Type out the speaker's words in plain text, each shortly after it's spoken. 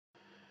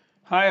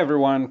Hi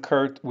everyone,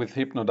 Kurt with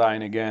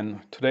HypnoDyne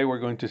again. Today we're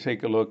going to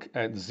take a look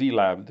at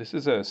ZLab. This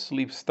is a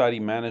sleep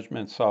study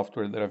management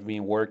software that I've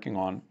been working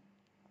on,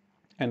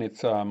 and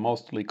it's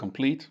mostly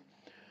complete.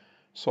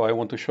 So I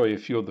want to show you a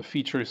few of the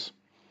features.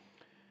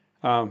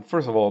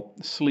 First of all,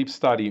 sleep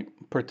study,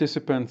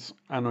 participants,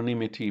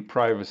 anonymity,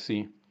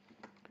 privacy.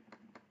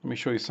 Let me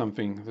show you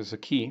something. There's a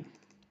key.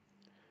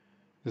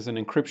 There's an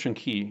encryption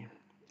key.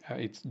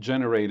 It's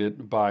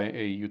generated by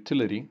a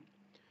utility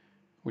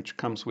which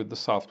comes with the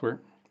software.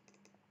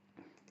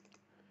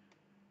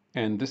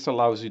 And this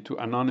allows you to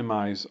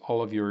anonymize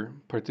all of your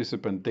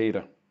participant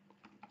data.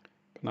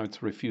 But now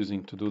it's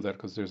refusing to do that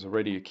because there's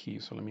already a key.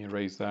 So let me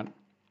erase that.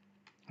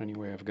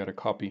 Anyway, I've got a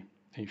copy.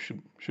 And you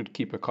should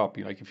keep a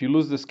copy. Like if you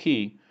lose this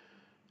key,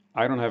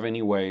 I don't have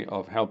any way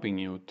of helping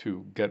you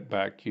to get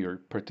back your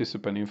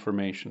participant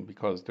information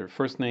because their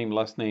first name,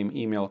 last name,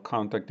 email,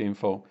 contact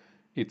info,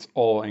 it's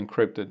all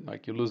encrypted.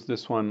 Like you lose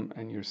this one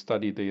and your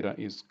study data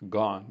is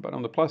gone. But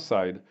on the plus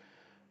side,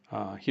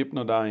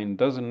 HypnoDyne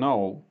doesn't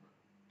know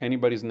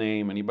anybody's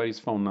name, anybody's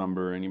phone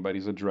number,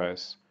 anybody's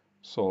address,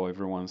 so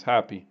everyone's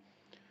happy.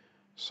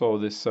 So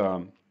this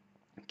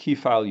key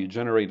file you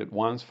generate it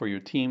once for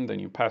your team, then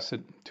you pass it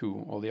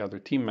to all the other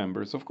team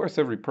members. Of course,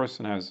 every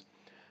person has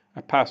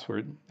a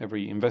password.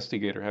 Every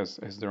investigator has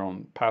their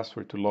own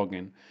password to log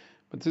in.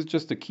 But this is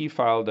just a key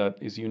file that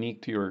is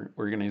unique to your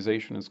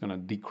organization. It's going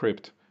to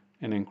decrypt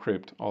and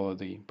encrypt all of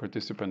the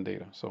participant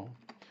data. So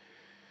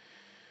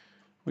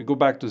we go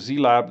back to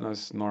ZLab,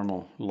 that's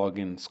normal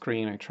login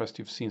screen. I trust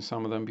you've seen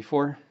some of them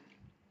before.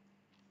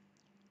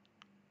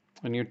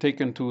 And you're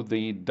taken to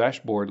the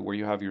dashboard where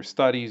you have your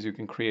studies. You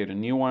can create a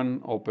new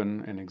one,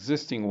 open an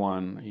existing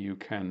one. You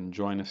can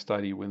join a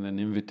study with an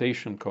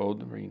invitation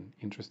code, a very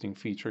interesting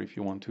feature if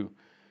you want to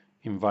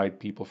invite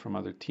people from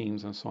other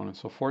teams and so on and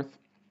so forth.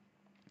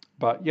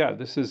 But yeah,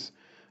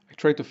 I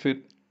try to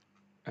fit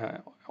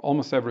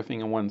almost everything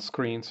in one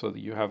screen so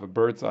that you have a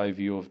bird's eye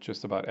view of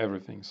just about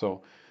everything.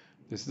 So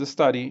this is the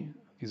study.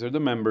 These are the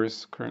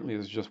members. Currently,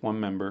 there's just one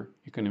member.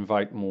 You can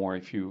invite more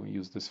if you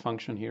use this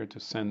function here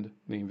to send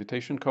the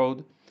invitation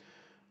code.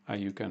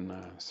 You can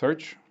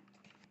search.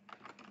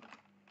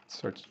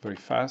 Search very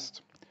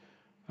fast.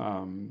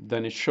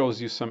 Then it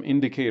shows you some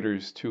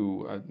indicators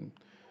to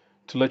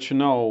let you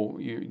know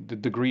the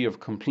degree of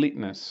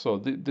completeness. So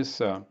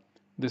this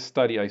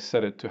study, I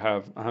set it to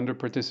have 100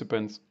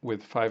 participants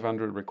with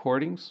 500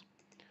 recordings.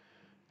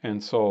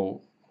 And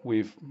so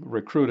we've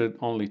recruited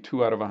only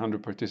 2 out of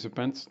 100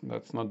 participants.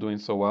 That's not doing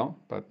so well,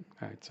 but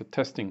it's a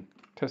testing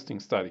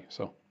study,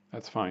 so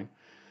that's fine.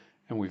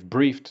 And we've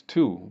briefed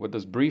 2. What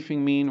does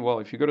briefing mean? Well,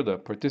 if you go to the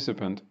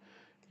participant,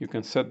 you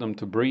can set them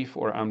to brief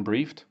or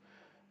unbriefed.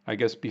 I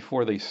guess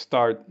before they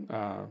start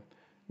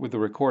with the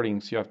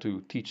recordings, you have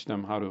to teach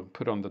them how to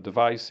put on the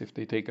device if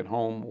they take it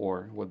home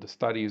or what the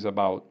study is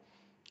about.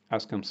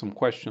 Ask them some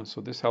questions.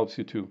 So this helps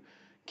you to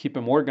keep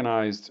them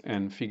organized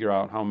and figure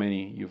out how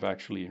many you've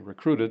actually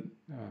recruited,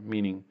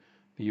 meaning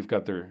that you've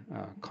got their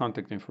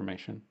contact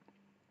information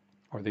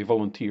or they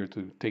volunteer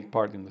to take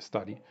part in the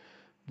study,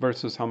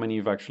 versus how many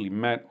you've actually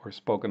met or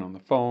spoken on the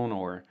phone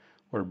or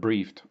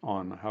briefed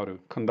on how to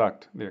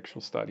conduct the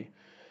actual study.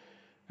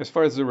 As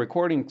far as the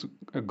recordings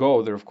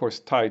go, they're of course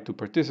tied to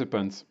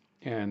participants,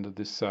 and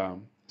this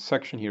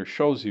section here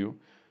shows you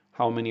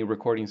how many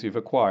recordings you've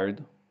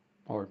acquired,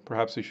 or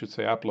perhaps we should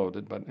say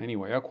uploaded, but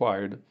anyway,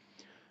 acquired.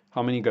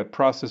 How many got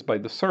processed by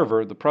the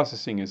server. The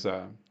processing is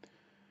a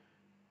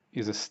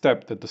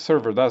step that the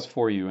server does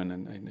for you,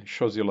 and it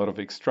shows you a lot of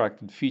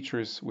extracted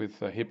features with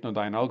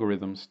HypnoDyne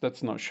algorithms.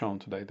 That's not shown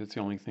today. That's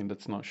the only thing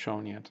that's not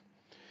shown yet.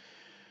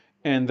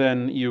 And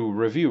then you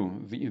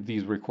review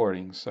these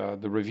recordings.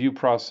 The review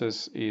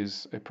process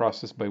is a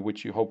process by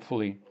which you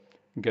hopefully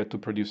get to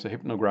produce a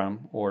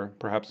hypnogram, or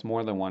perhaps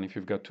more than one if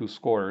you've got 2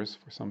 scorers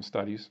for some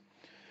studies.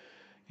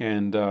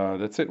 And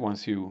that's it.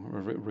 Once you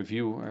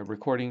review a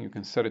recording, you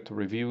can set it to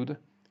reviewed,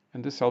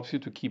 and this helps you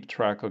to keep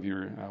track of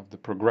the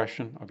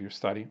progression of your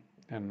study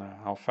and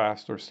how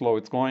fast or slow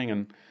it's going,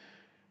 and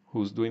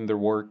who's doing their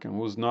work and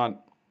who's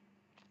not.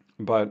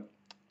 But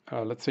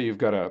let's say you've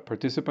got a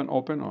participant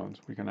open, or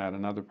we can add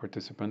another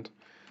participant.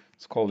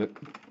 Let's call it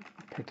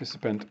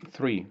participant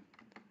 3,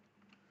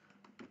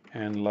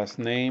 and last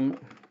name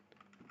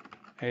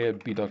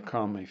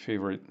a@b.com, my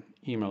favorite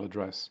email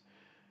address.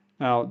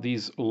 Now,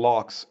 these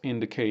locks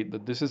indicate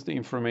that this is the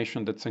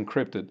information that's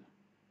encrypted.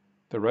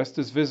 The rest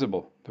is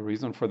visible. The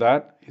reason for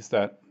that is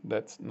that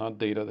that's not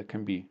data that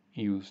can be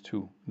used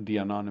to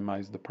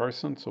de-anonymize the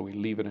person, so we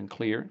leave it in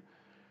clear.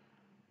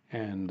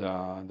 And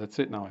that's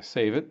it. Now I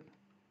save it.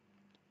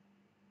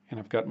 And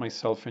I've got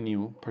myself a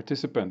new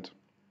participant.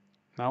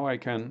 Now I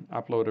can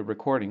upload a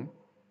recording.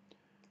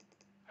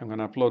 I'm going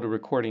to upload a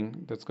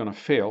recording that's going to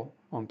fail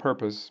on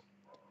purpose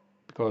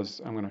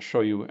because I'm going to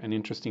show you an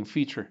interesting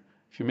feature.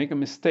 If you make a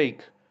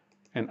mistake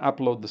and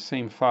upload the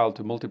same file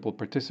to multiple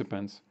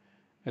participants,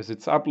 as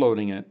it's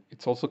uploading it,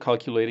 it's also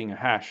calculating a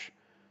hash.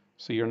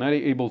 So you're not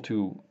able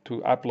to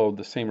upload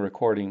the same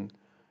recording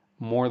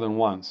more than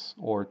once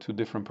or to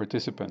different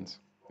participants.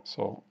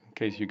 So in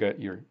case you get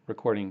your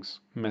recordings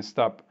messed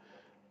up,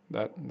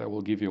 that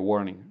will give you a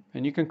warning.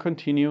 And you can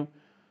continue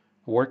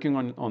working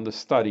on the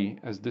study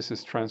as this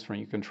is transferring.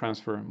 You can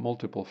transfer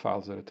multiple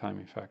files at a time,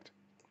 in fact.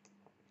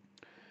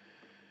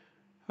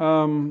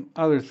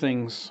 Other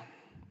things,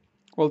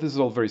 well, this is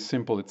all very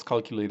simple. It's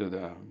calculated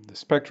the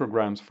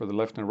spectrograms for the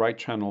left and right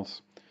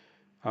channels.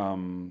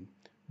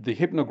 The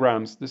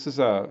hypnograms, this is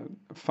a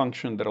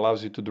function that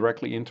allows you to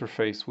directly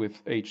interface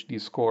with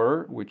HD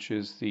Scorer, which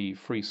is the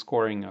free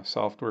scoring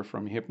software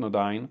from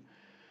HypnoDyne.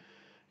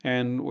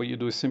 And what you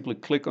do is simply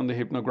click on the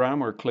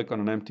hypnogram or click on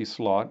an empty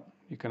slot.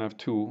 You can have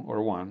 2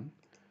 or 1.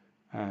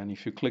 And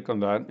if you click on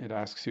that, it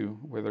asks you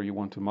whether you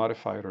want to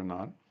modify it or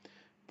not.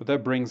 But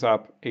that brings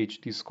up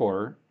HD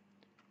Scorer.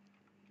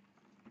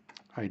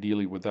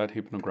 Ideally with that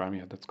hypnogram,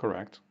 yeah, that's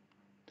correct.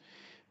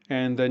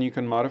 And then you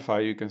can modify,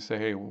 you can say,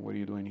 hey, what are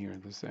you doing here?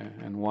 This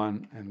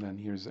N1, and then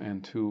here's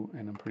N2,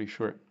 and I'm pretty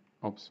sure,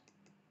 oops,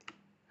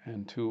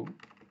 N2,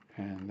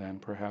 and then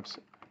perhaps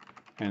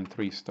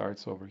N3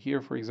 starts over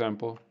here, for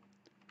example.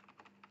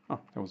 Oh,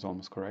 that was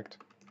almost correct.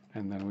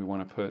 And then we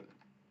want to put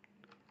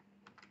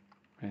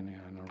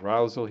an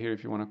arousal here,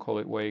 if you want to call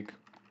it wake.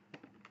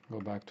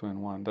 Go back to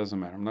N1, doesn't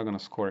matter. I'm not going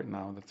to score it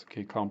now, that's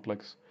okay,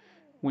 complex.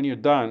 When you're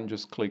done,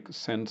 just click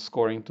Send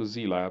Scoring to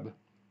ZLab.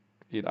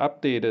 It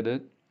updated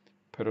it,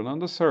 put it on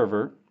the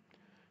server,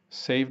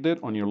 saved it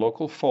on your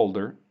local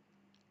folder,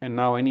 and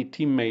now any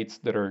teammates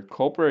that are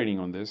cooperating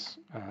on this,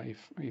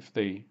 if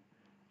they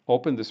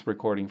open this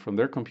recording from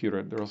their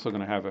computer, they're also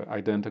going to have an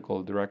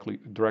identical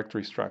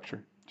directory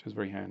structure, which is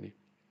very handy.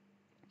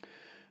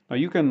 Now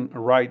you can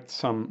write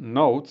some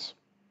notes.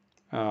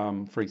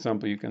 For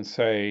example, you can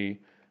say,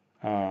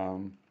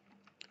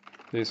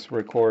 this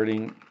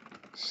recording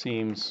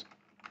seems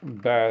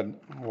bad.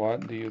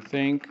 What do you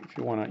think? If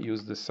you want to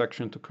use this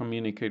section to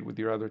communicate with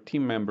your other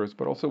team members,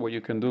 but also what you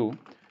can do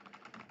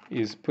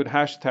is put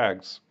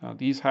hashtags. Now,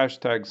 these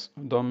hashtags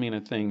don't mean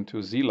a thing to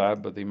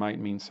ZLab, but they might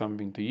mean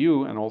something to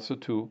you and also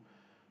to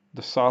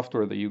the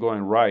software that you go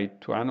and write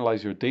to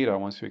analyze your data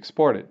once you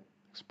export it.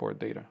 Export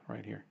data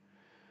right here.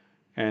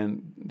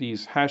 And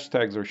these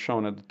hashtags are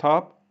shown at the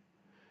top,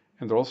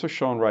 and they're also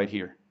shown right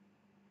here.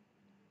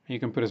 And you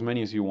can put as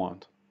many as you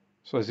want.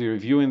 So as you're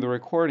reviewing the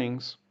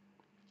recordings,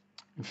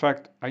 in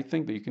fact, I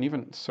think that you can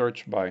even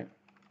search by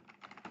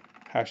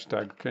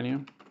hashtag, can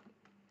you?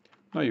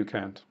 No, you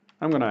can't.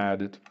 I'm going to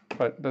add it,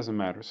 but it doesn't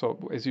matter.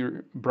 So as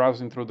you're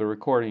browsing through the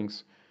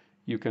recordings,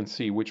 you can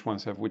see which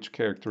ones have which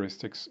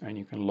characteristics, and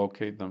you can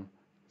locate them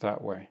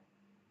that way.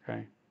 Okay?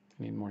 If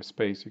you need more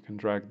space, you can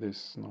drag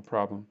this, no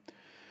problem.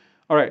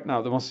 All right,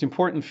 now the most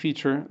important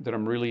feature that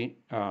I'm really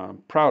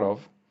proud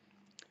of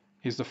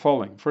is the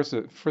following. First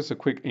a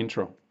quick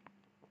intro.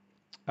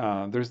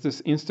 There's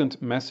this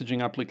instant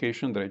messaging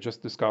application that I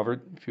just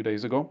discovered a few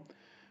days ago,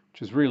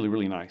 which is really,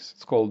 really nice.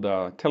 It's called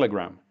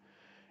Telegram.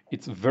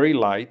 It's very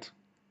light,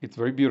 it's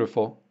very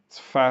beautiful, it's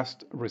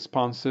fast,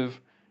 responsive,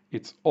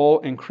 it's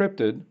all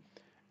encrypted,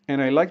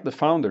 and I like the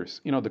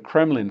founders. You know, the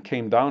Kremlin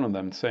came down on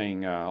them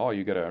saying, oh,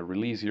 you gotta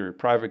release your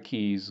private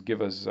keys,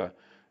 give us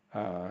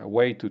a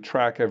way to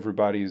track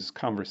everybody's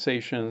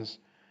conversations.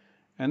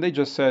 And they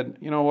just said,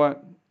 you know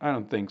what, I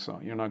don't think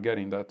so, you're not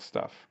getting that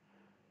stuff.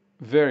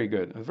 Very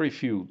good. Very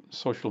few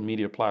social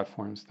media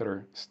platforms that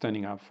are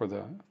standing up for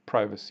the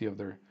privacy of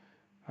their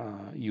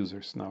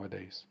users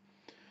nowadays.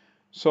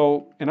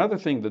 So another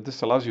thing that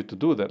this allows you to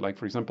do that, like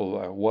for example,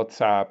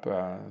 WhatsApp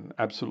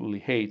absolutely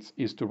hates,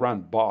 is to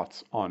run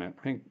bots on it.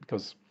 I think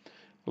because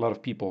a lot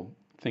of people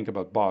think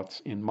about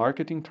bots in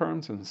marketing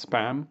terms and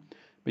spam,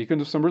 but you can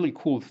do some really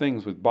cool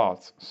things with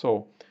bots.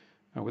 So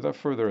without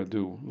further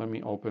ado, let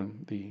me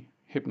open the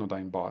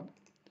HypnoDyne bot.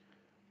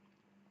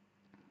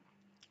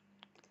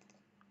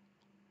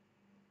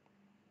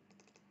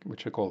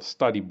 Which I call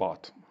study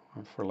bot,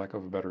 for lack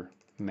of a better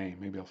name.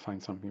 Maybe I'll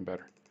find something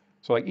better.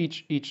 So like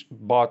each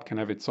bot can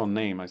have its own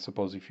name. I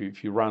suppose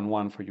if you run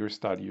one for your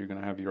study, you're going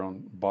to have your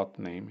own bot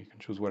name. You can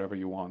choose whatever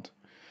you want.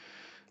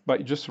 But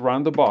you just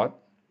run the bot,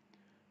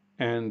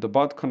 and the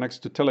bot connects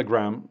to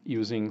Telegram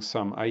using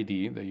some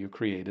ID that you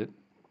created.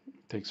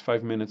 It takes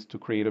 5 minutes to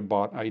create a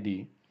bot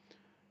ID.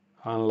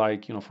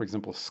 Unlike, you know, for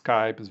example,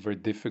 Skype is very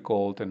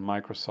difficult, and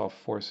Microsoft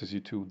forces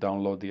you to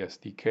download the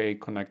SDK,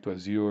 connect to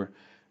Azure.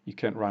 You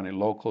can't run it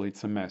locally,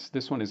 it's a mess.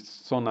 This one is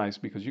so nice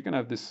because you can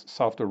have this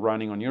software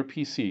running on your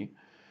PC.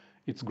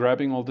 It's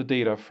grabbing all the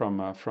data from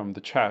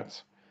the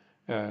chats,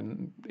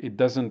 and it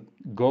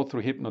doesn't go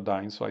through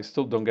HypnoDyne, so I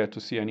still don't get to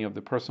see any of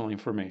the personal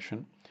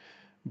information.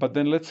 But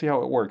then let's see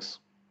how it works.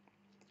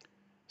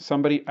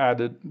 Somebody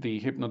added the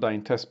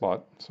HypnoDyne test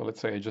bot, so let's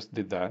say I just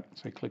did that.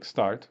 So I click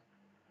Start,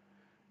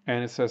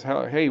 and it says,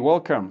 hey,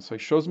 welcome. So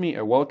it shows me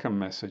a welcome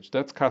message.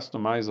 That's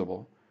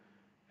customizable,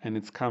 and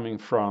it's coming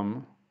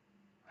from,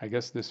 I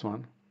guess, this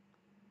one.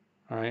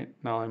 All right,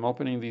 now I'm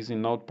opening these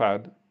in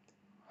Notepad.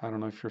 I don't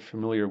know if you're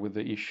familiar with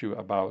the issue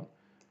about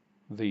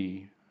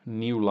the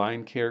new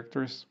line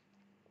characters,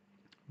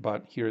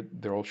 but here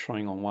they're all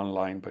showing on one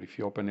line, but if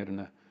you open it in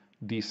a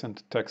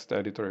decent text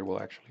editor, it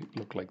will actually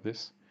look like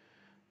this.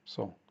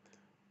 So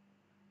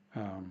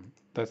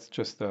that's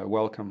just a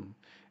welcome.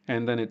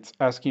 and then it's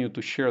asking you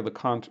to share the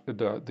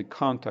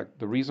contact.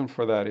 The reason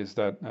for that is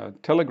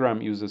that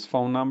Telegram uses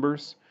phone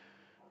numbers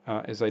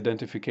as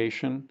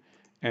identification,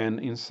 and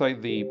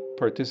inside the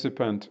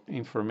participant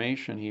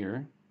information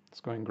here,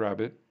 let's go and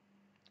grab it.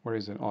 Where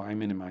is it? Oh, I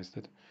minimized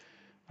it.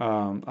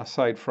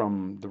 Aside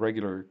from the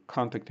regular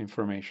contact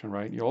information,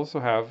 right? You also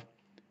have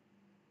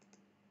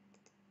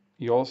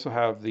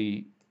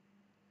the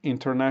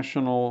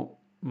international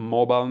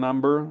mobile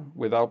number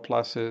without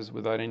pluses,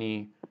 without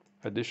any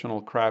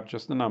additional crap,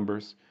 just the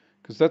numbers,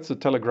 because that's the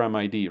Telegram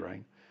ID,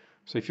 right?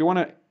 So if you want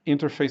to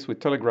interface with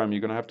Telegram,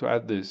 you're going to have to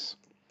add this.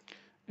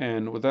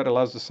 And what that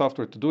allows the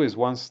software to do is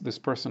once this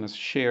person has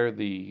shared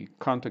the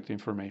contact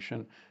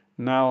information,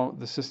 now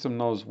the system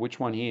knows which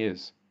one he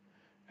is.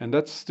 And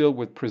that's still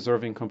with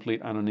preserving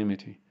complete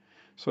anonymity.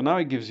 So now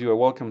it gives you a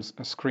welcome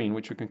screen,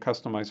 which you can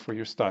customize for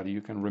your study.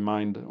 You can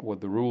remind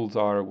what the rules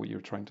are, what you're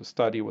trying to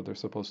study, what they're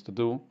supposed to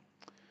do.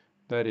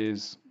 That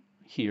is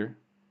here.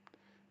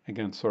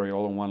 Again, sorry,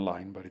 all on one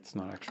line, but it's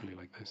not actually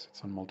like this.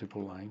 It's on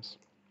multiple lines.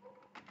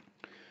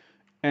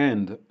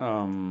 And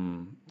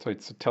so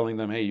it's telling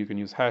them, hey, you can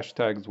use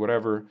hashtags,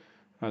 whatever.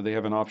 They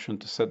have an option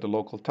to set the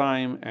local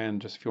time,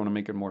 and just if you want to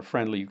make it more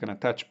friendly, you can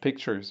attach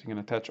pictures, you can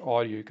attach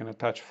audio, you can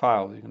attach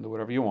files, you can do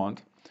whatever you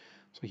want.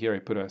 So here I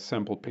put a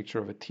sample picture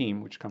of a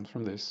team, which comes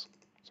from this.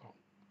 So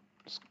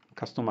it's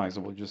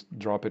customizable, just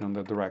drop it on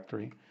the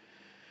directory.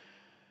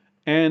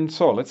 And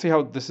so let's see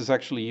how this is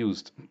actually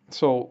used.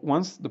 So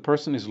once the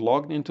person is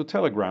logged into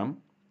Telegram,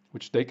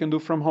 which they can do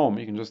from home,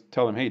 you can just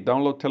tell them, hey,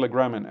 download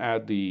Telegram and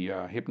add the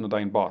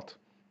HypnoDyne bot.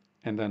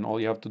 And then all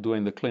you have to do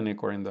in the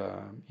clinic or in the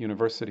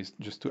university is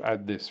just to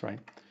add this, right?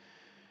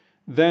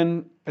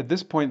 Then at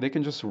this point, they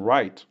can just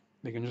write.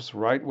 They can just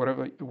write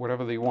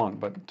whatever they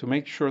want. But to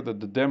make sure that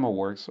the demo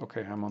works,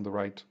 okay, I'm on the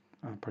right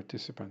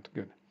participant,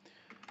 good.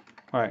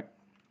 All right,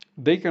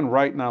 they can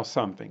write now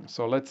something.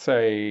 So let's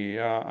say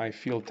I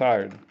feel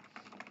tired.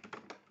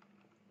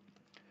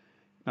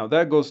 Now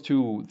that goes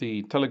to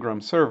the Telegram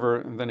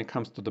server, and then it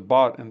comes to the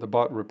bot, and the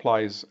bot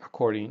replies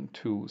according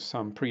to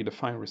some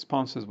predefined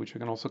responses, which you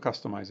can also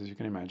customize, as you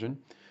can imagine.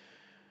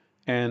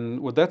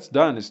 And what that's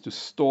done is to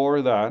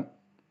store that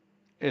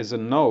as a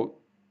note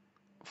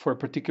for a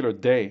particular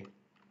day.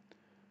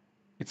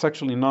 It's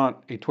actually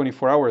not a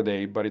 24-hour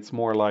day, but it's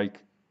more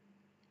like,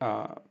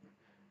 let's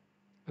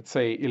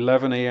say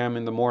 11 a.m.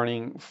 in the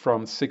morning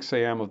from 6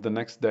 a.m. of the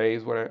next day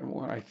is what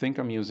I think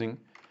I'm using.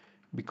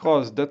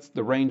 Because that's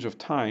the range of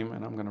time,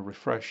 and I'm going to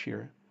refresh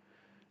here,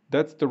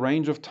 that's the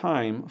range of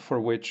time for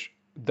which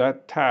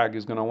that tag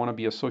is going to want to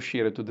be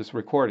associated to this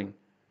recording.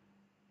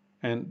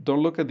 And don't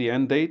look at the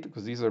end date,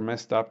 because these are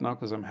messed up now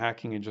because I'm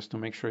hacking it just to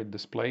make sure it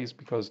displays,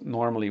 because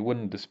normally it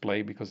wouldn't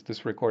display because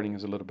this recording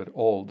is a little bit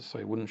old, so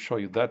it wouldn't show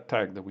you that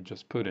tag that we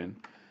just put in.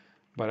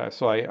 But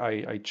so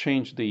I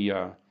changed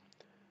the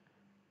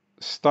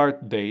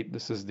start date,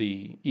 this is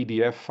the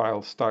EDF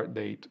file start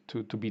date,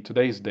 to be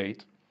today's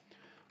date,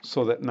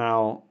 so that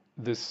now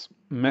this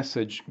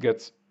message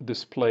gets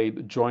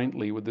displayed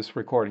jointly with this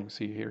recording.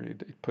 See here,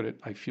 it put it,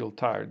 I feel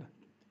tired.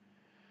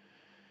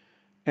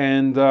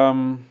 And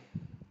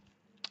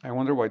I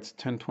wonder why it's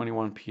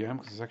 10:21 p.m.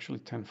 because it's actually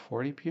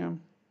 10:40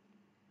 p.m.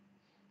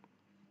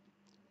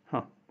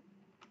 Huh.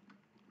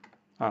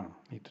 I don't know,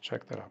 need to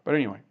check that out. But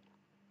anyway,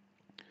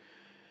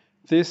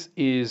 this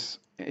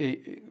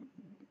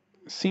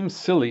seems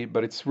silly,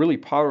 but it's really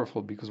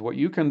powerful, because what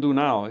you can do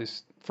now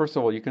is, first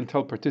of all, you can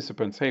tell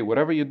participants, hey,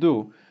 whatever you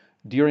do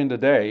during the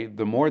day,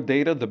 the more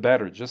data, the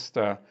better. Just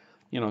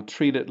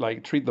treat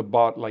the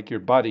bot like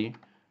your buddy,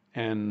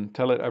 and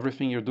tell it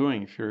everything you're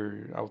doing. If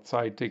you're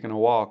outside taking a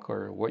walk,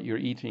 or what you're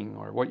eating,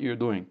 or what you're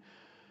doing.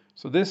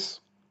 So this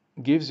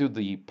gives you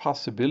the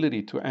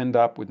possibility to end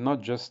up with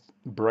not just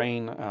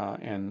brain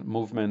and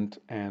movement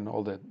and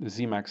all the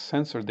ZMax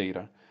sensor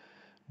data,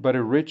 but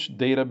a rich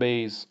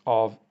database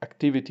of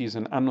activities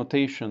and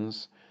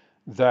annotations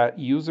that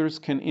users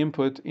can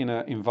input in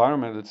an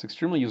environment that's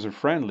extremely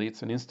user-friendly.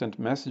 It's an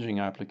instant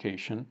messaging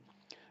application.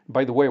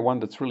 By the way, one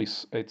that's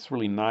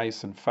really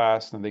nice and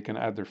fast, and they can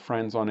add their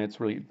friends on it.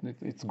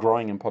 It's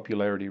growing in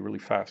popularity really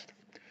fast.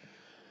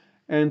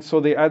 And so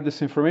they add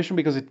this information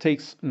because it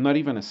takes not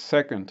even a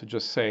second to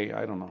just say,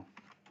 I don't know,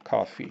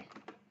 coffee.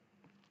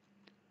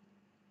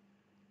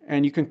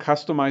 And you can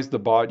customize the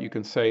bot. You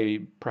can say,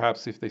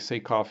 perhaps if they say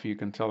coffee, you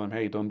can tell them,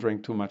 hey, don't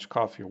drink too much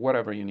coffee, or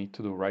whatever you need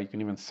to do, right? You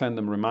can even send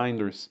them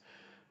reminders,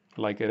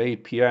 like at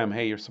 8 p.m.,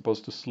 hey, you're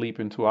supposed to sleep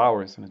in 2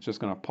 hours, and it's just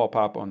going to pop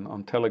up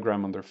on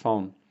Telegram on their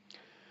phone.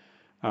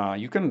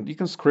 You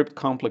can script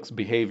complex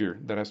behavior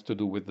that has to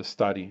do with the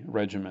study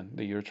regimen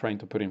that you're trying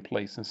to put in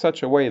place in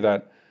such a way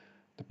that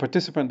the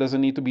participant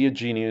doesn't need to be a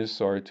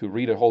genius or to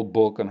read a whole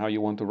book on how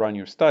you want to run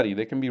your study.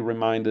 They can be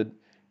reminded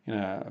in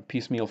a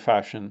piecemeal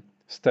fashion,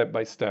 step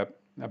by step,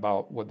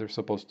 about what they're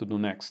supposed to do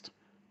next.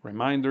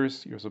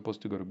 Reminders, you're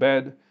supposed to go to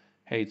bed.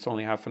 Hey, it's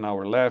only half an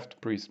hour left.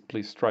 Please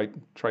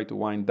try to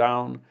wind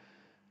down.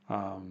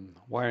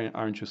 Why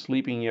aren't you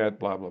sleeping yet?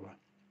 Blah, blah, blah.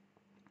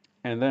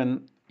 And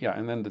then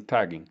the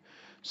tagging.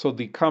 So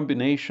the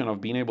combination of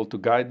being able to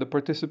guide the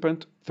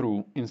participant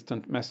through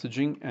instant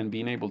messaging and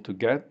being able to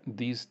get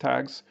these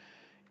tags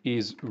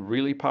is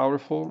really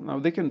powerful. Now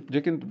they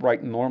can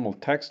write normal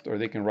text or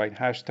they can write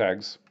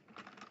hashtags.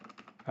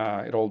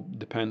 It all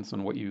depends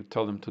on what you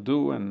tell them to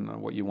do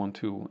and what you want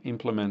to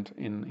implement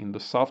in the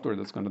software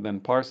that's going to then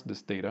parse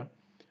this data.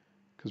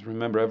 Because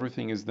remember,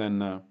 everything is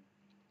then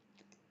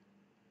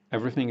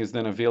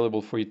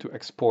available for you to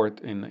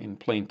export in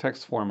plain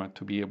text format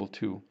to be able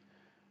to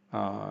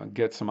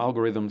get some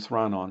algorithms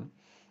run on.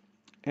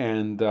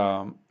 And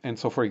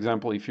so, for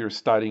example, if you're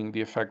studying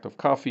the effect of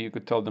coffee, you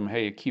could tell them,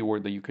 hey, a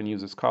keyword that you can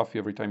use is coffee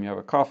every time you have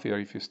a coffee. Or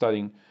if you're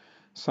studying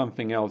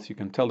something else, you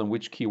can tell them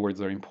which keywords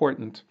are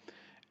important.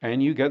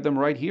 And you get them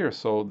right here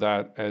so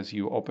that as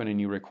you open a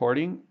new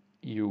recording,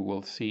 you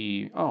will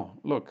see, oh,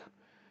 look,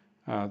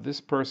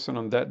 this person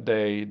on that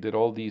day did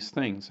all these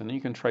things. And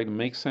you can try to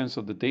make sense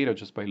of the data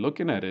just by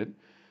looking at it.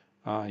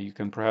 You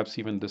can perhaps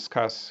even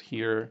discuss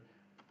here,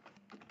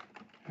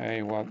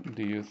 hey, what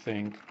do you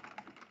think?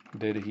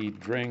 Did he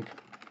drink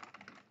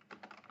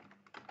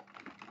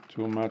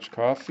too much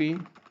coffee?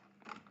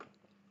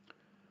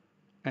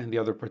 And the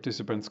other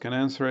participants can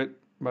answer it,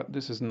 but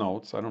this is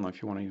notes. I don't know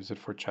if you want to use it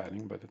for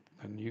chatting, but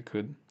then you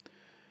could.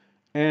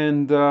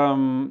 And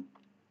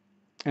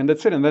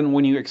that's it. And then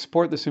when you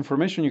export this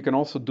information, you can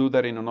also do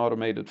that in an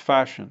automated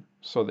fashion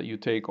so that you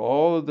take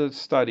all of the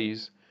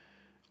studies,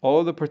 all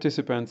of the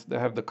participants that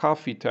have the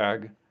coffee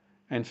tag,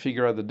 and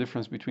figure out the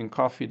difference between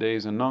coffee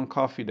days and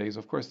non-coffee days.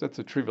 Of course, that's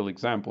a trivial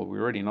example. We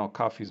already know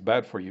coffee is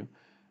bad for you,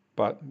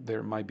 but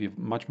there might be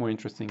much more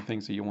interesting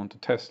things that you want to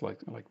test, like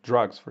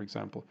drugs, for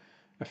example,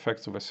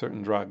 effects of a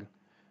certain drug.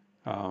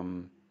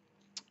 That's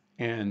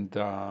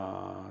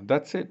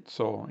it.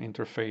 So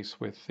interface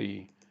with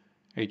the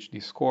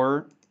HD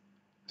Score,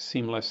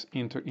 seamless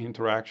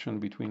interaction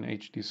between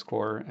HD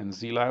Score and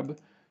ZLab.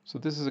 So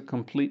this is a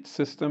complete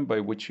system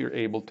by which you're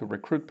able to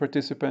recruit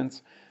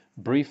participants,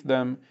 brief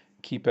them,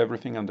 keep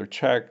everything under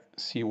check,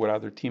 see what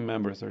other team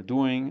members are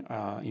doing,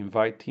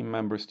 invite team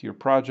members to your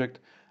project,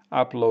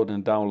 upload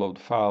and download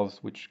files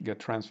which get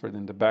transferred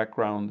in the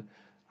background,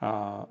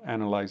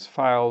 analyze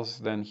files.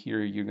 Then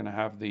here you're going to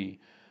have the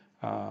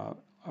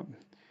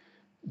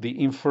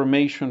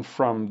information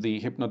from the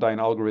HypnoDyne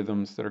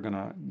algorithms that are going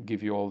to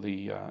give you all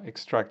the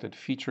extracted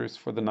features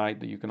for the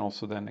night that you can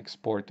also then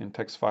export in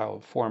text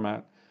file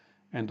format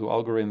and do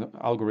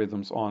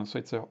algorithms on. So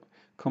it's a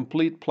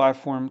complete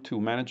platform to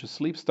manage a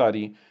sleep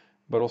study,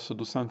 but also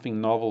do something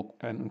novel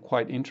and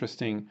quite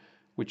interesting,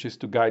 which is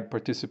to guide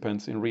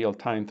participants in real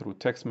time through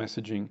text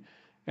messaging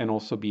and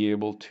also be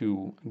able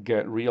to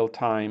get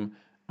real-time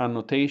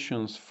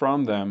annotations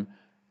from them.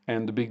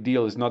 And the big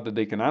deal is not that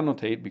they can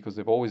annotate, because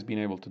they've always been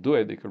able to do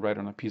it. They could write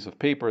on a piece of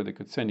paper, they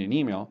could send you an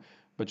email,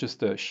 but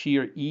just the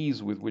sheer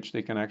ease with which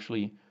they can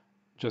actually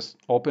just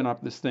open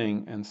up this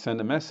thing and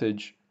send a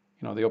message.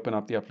 You know, they open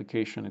up the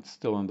application, it's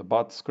still on the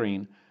bot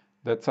screen.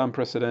 That's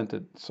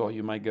unprecedented. So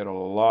you might get a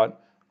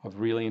lot of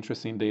really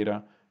interesting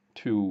data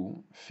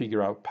to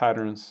figure out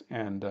patterns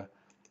and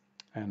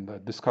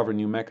discover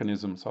new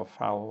mechanisms of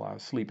how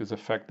sleep is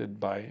affected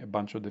by a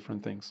bunch of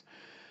different things.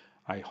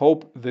 I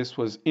hope this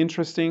was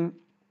interesting.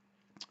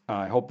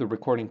 I hope the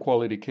recording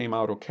quality came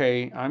out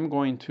okay. I'm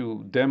going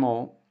to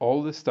demo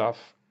all this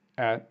stuff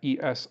at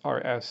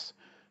ESRS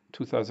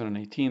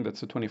 2018.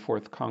 That's the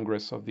 24th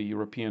Congress of the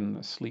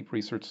European Sleep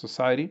Research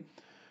Society.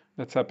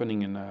 That's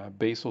happening in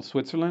Basel,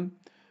 Switzerland.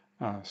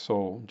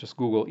 So just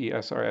Google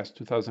ESRS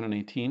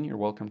 2018. You're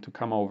welcome to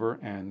come over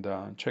and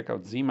check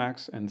out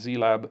ZMax and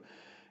ZLab.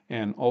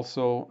 And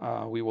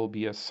also we will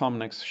be at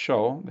Somnex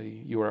Show.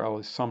 The URL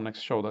is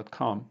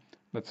somnexshow.com.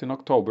 That's in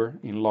October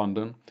in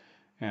London.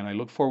 And I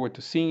look forward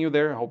to seeing you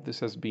there. I hope this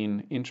has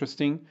been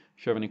interesting.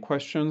 If you have any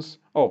questions.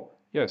 Oh,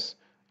 yes.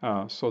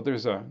 So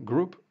there's a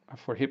group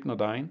for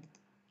HypnoDyne.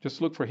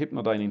 Just look for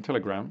HypnoDyne in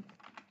Telegram.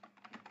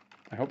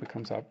 I hope it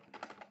comes up.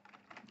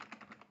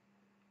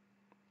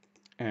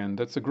 And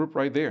that's a group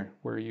right there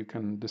where you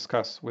can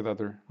discuss with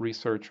other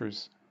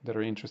researchers that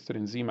are interested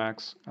in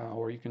ZMax,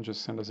 or you can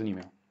just send us an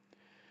email.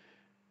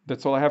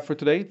 That's all I have for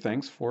today.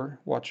 Thanks for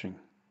watching.